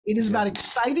It is about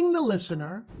exciting the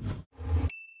listener,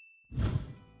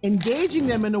 engaging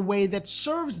them in a way that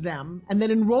serves them, and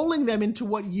then enrolling them into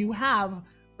what you have,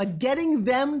 but getting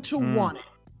them to want it.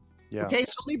 Yeah. Okay,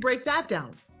 so let me break that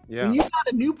down. Yeah. When you've got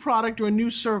a new product or a new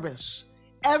service,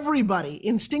 everybody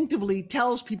instinctively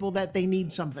tells people that they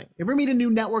need something. Ever meet a new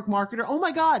network marketer? Oh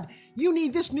my God, you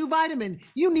need this new vitamin.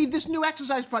 You need this new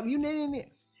exercise product. You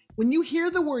need. When you hear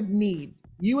the word need,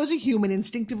 you as a human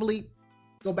instinctively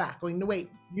go back, going, no, wait,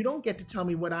 you don't get to tell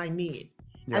me what I need.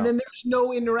 Yeah. And then there's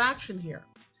no interaction here.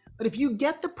 But if you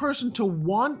get the person to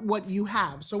want what you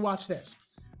have, so watch this.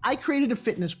 I created a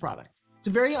fitness product. It's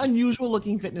a very unusual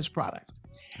looking fitness product.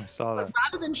 I saw that. But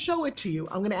rather than show it to you,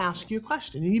 I'm going to ask you a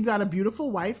question. And you've got a beautiful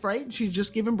wife, right? She's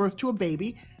just given birth to a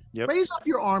baby. Yep. Raise up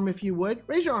your arm if you would.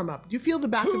 Raise your arm up. Do you feel the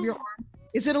back of your arm?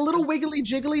 Is it a little wiggly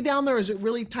jiggly down there? Or is it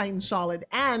really tight and solid?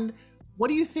 And what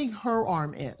do you think her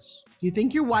arm is? Do you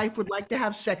think your wife would like to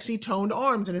have sexy toned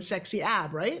arms and a sexy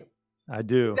ab, right? I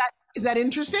do. Is that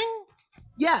interesting?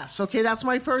 Yes. Okay, that's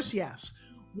my first yes.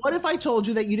 What if I told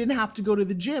you that you didn't have to go to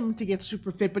the gym to get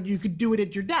super fit, but you could do it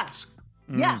at your desk?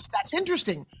 Yes, that's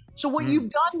interesting. So what you've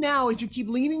done now is you keep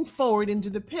leaning forward into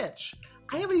the pitch.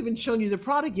 I haven't even shown you the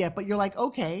product yet, but you're like,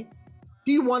 okay,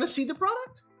 do you want to see the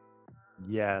product?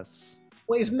 Yes.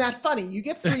 Well, isn't that funny? You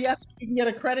get free yes, you can get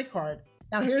a credit card.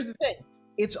 Now, here's the thing.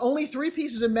 It's only 3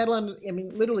 pieces of metal, and I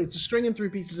mean, literally, it's a string and 3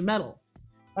 pieces of metal.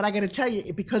 But I got to tell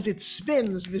you, because it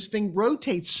spins, this thing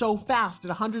rotates so fast at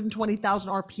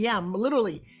 120,000 RPM.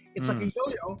 Literally, it's like a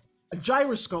yo-yo, a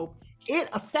gyroscope. It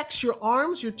affects your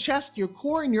arms, your chest, your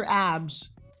core, and your abs.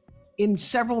 In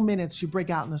several minutes, you break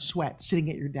out in a sweat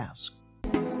sitting at your desk.